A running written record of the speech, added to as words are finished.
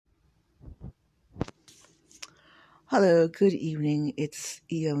Hello, good evening. It's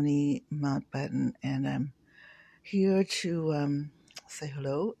Ione Mountbatten, and I'm here to say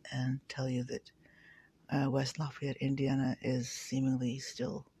hello and tell you that West Lafayette, Indiana is seemingly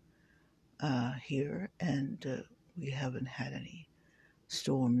still here, and we haven't had any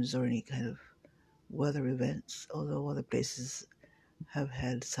storms or any kind of weather events, although other places have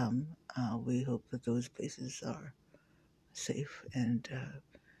had some. We hope that those places are safe and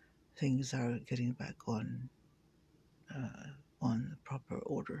things are getting back on proper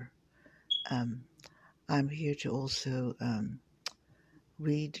order. Um, I'm here to also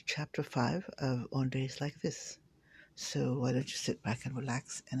read chapter 5 of On Days Like This. So why don't you sit back and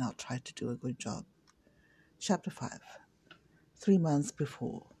relax, and I'll try to do a good job. Chapter 5. 3 months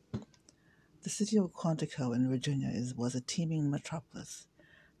before. The city of Quantico in Virginia was a teeming metropolis.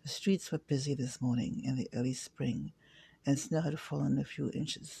 The streets were busy this morning in the early spring, and snow had fallen a few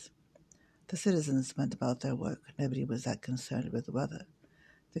inches. The citizens went about their work. Nobody was that concerned with the weather.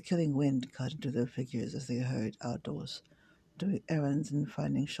 The killing wind cut into their figures as they hurried outdoors, doing errands and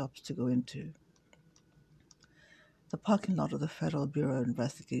finding shops to go into. The parking lot of the Federal Bureau of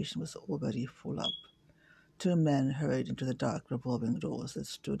Investigation was already full up. Two men hurried into the dark revolving doors that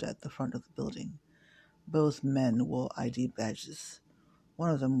stood at the front of the building. Both men wore ID badges.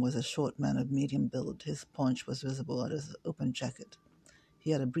 One of them was a short man of medium build. His paunch was visible under his open jacket. He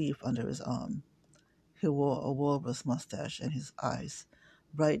had a brief under his arm. He wore a walrus mustache, and his eyes,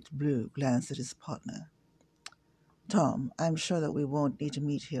 bright blue, glanced at his partner. "Tom, I'm sure that we won't need to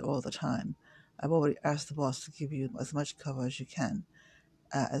meet here all the time. I've already asked the boss to give you as much cover as you can,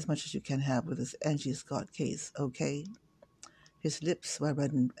 as much as you can have with this Angie Scott case, okay?" His lips were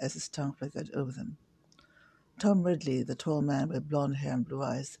reddened as his tongue flickered over them. Tom Ridley, the tall man with blond hair and blue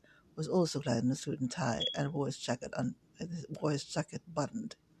eyes, was also clad in a suit and tie and wore his jacket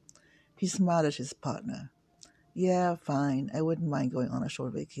buttoned. He smiled at his partner. "Yeah, fine. I wouldn't mind going on a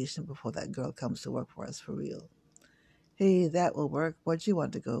short vacation before that girl comes to work for us for real." "Hey, that will work. Where'd you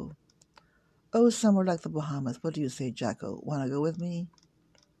want to go?" "Oh, somewhere like the Bahamas. What do you say, Jacko? Want to go with me?"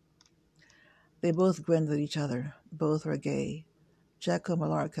 They both grinned at each other. Both were gay. Jacko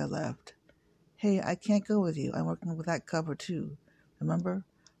Malarka laughed. "Hey, I can't go with you. I'm working with that cover, too. Remember?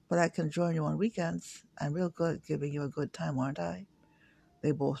 But I can join you on weekends. I'm real good at giving you a good time, aren't I?"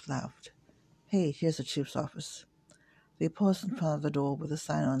 They both laughed. "Hey, here's the chief's office." They paused in front of the door with a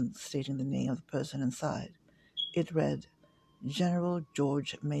sign on stating the name of the person inside. It read, General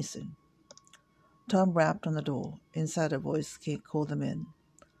George Mason. Tom rapped on the door. Inside a voice called them in.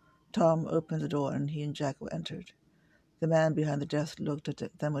 Tom opened the door and he and Jacko entered. The man behind the desk looked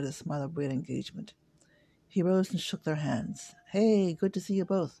at them with a smile of great engagement. He rose and shook their hands. "Hey, good to see you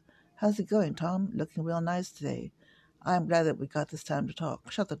both. How's it going, Tom? Looking real nice today. I'm glad that we got this time to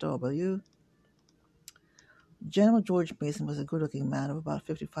talk. Shut the door, will you?" General George Mason was a good-looking man of about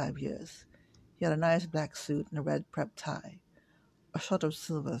 55 years. He had a nice black suit and a red prep tie. A shot of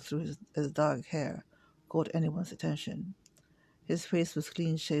silver through his dark hair caught anyone's attention. His face was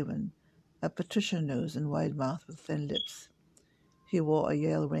clean-shaven, a patrician nose and wide mouth with thin lips. He wore a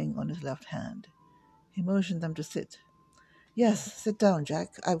Yale ring on his left hand. He motioned them to sit. "Yes, sit down,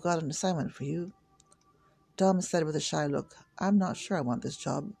 Jack. I've got an assignment for you." Tom said with a shy look, "I'm not sure I want this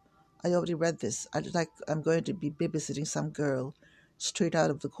job. I already read this. I'm going to be babysitting some girl straight out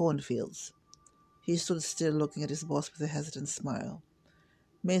of the cornfields." He stood still looking at his boss with a hesitant smile.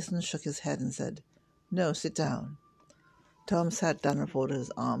 Mason shook his head and said, "No, sit down." Tom sat down and folded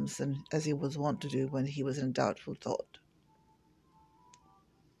his arms, and as he was wont to do when he was in doubtful thought.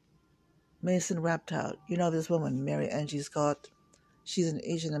 Mason rapped out, "You know this woman, Mary Angie Scott? She's an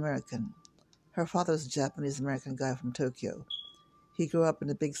Asian American. Her father's a Japanese-American guy from Tokyo. He grew up in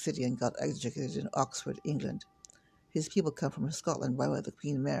a big city and got educated in Oxford, England. His people come from Scotland by way of the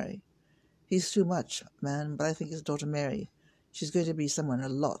Queen Mary. He's too much, man, but I think his daughter Mary, she's going to be someone a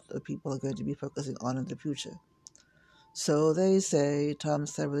lot of people are going to be focusing on in the future." "So they say," Tom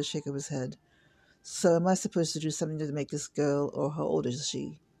said with a shake of his head. "So am I supposed to do something to make this girl, or how old is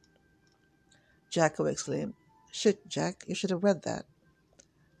she?" Jacko exclaimed, "Shit, Jack, you should have read that."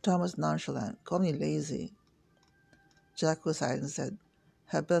 Tom was nonchalant. "Call me lazy." Jacko sighed and said,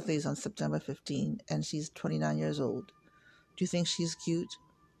 "Her birthday is on September 15, and she's 29 years old. Do you think she's cute?"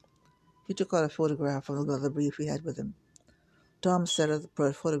 He took out a photograph from the leather brief he had with him. Tom stared at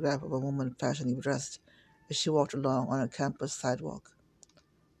the photograph of a woman fashionably dressed as she walked along on a campus sidewalk.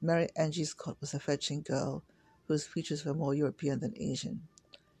 Mary Angie Scott was a fetching girl whose features were more European than Asian.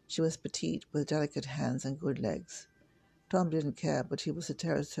 She was petite, with delicate hands and good legs. Tom didn't care, but he was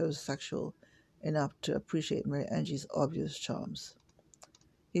heterosexual enough to appreciate Mary Angie's obvious charms.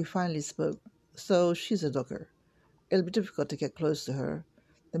 He finally spoke. "So she's a looker. It'll be difficult to get close to her.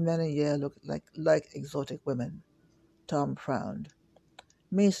 The men in Yale look like exotic women. Tom frowned.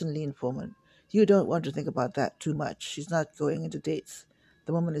 Mason leaned forward. You don't want to think about that too much. She's not going into dates.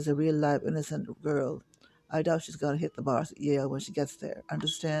 The woman is a real live innocent girl. I doubt she's going to hit the bars at Yale when she gets there.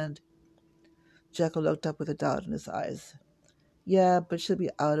 Understand? Jekyll looked up with a doubt in his eyes. Yeah, but she'll be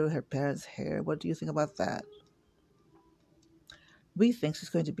out of her parents' hair. What do you think about that? Bree thinks she's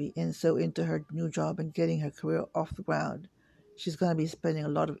going to be so into her new job and getting her career off the ground. She's going to be spending a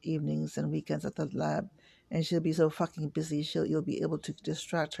lot of evenings and weekends at the lab, and she'll be so fucking busy you'll be able to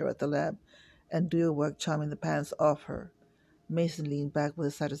distract her at the lab and do your work charming the pants off her. Mason leaned back with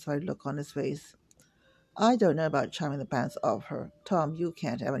a satisfied look on his face. I don't know about charming the pants off her. Tom, you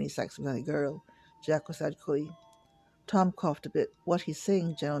can't have any sex with any girl, Jack said coolly. Tom coughed a bit. What he's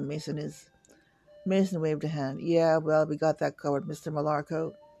saying, General Mason, is... Mason waved a hand. Yeah, well, we got that covered, Mr.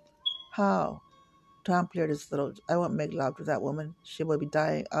 Malarco. How? Tom cleared his throat. I won't make love to that woman. She will be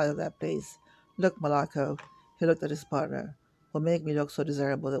dying out of that place. Look, Malarco. He looked at his partner. Will make me look so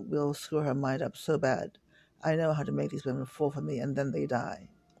desirable that we'll screw her mind up so bad. I know how to make these women fall for me, and then they die.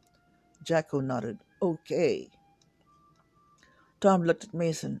 Jacko nodded. Okay. Tom looked at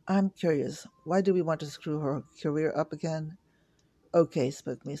Mason. I'm curious. Why do we want to screw her career up again? Okay,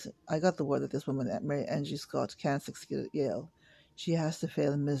 spoke Mason. I got the word that this woman, Mary Angie Scott, can't succeed at Yale. She has to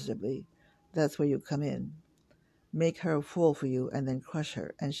fail miserably. That's where you come in. Make her fall for you and then crush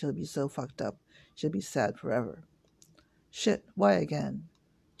her, and she'll be so fucked up she'll be sad forever. Shit, why again?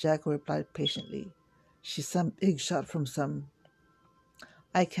 Jacko replied patiently. She's some big shot from some...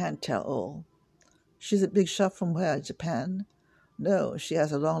 I can't tell all. She's a big shot from where? Japan? No, she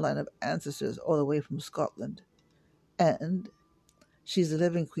has a long line of ancestors all the way from Scotland. And she's the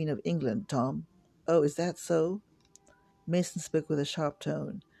living Queen of England, Tom. Oh, is that so? Mason spoke with a sharp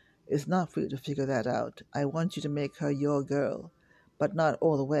tone. It's not for you to figure that out. I want you to make her your girl, but not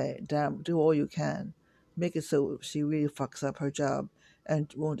all the way. Damn, do all you can. Make it so she really fucks up her job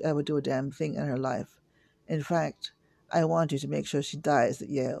and won't ever do a damn thing in her life. In fact, I want you to make sure she dies at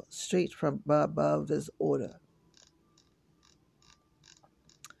Yale, straight from above this order.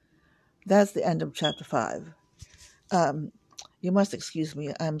 That's the end of chapter 5. You must excuse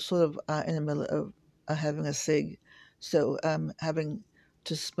me. I'm sort of in the middle of having a cig, so having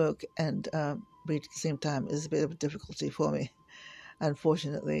to smoke and read at the same time is a bit of a difficulty for me,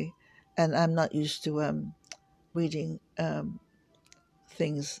 unfortunately. And I'm not used to reading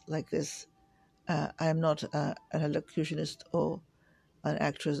things like this. I'm not an elocutionist or an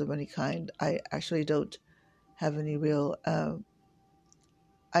actress of any kind. I actually don't have any real...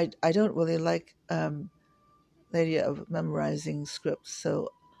 I don't really like the idea of memorizing scripts, so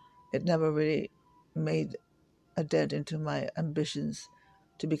it never really made a dent into my ambitions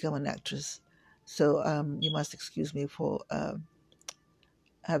to become an actress. So you must excuse me for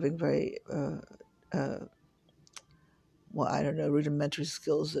having very, rudimentary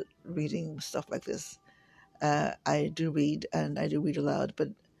skills at reading stuff like this. I do read, and I do read aloud, but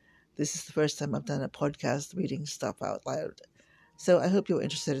this is the first time I've done a podcast reading stuff out loud. So I hope you're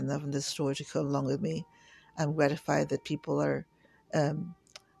interested enough in this story to come along with me. I'm gratified that people are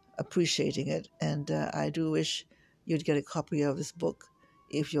appreciating it, and I do wish you'd get a copy of this book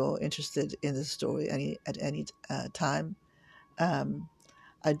if you're interested in the story at any time.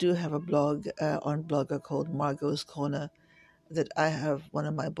 I do have a blog on Blogger called Margot's Corner that I have one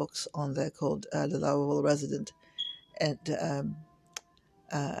of my books on there called The Lovable Resident, and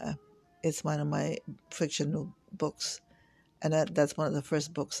it's one of my fictional books, and that's one of the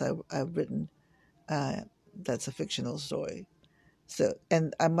first books I've written that's a fictional story. So,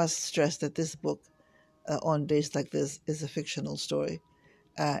 and I must stress that this book, On Days Like This, is a fictional story,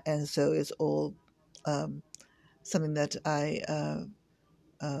 and so it's all something that I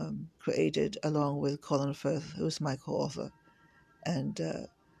created along with Colin Firth, who's my co-author. And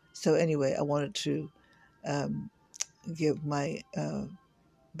so anyway, I wanted to give my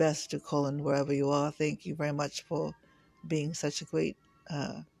best to Colin wherever you are. Thank you very much for being such a great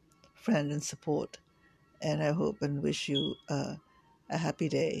friend and support. And I hope and wish you a happy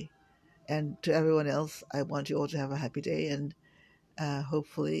day. And to everyone else, I want you all to have a happy day. And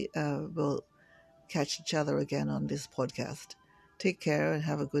hopefully we'll catch each other again on this podcast. Take care and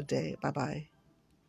have a good day. Bye-bye.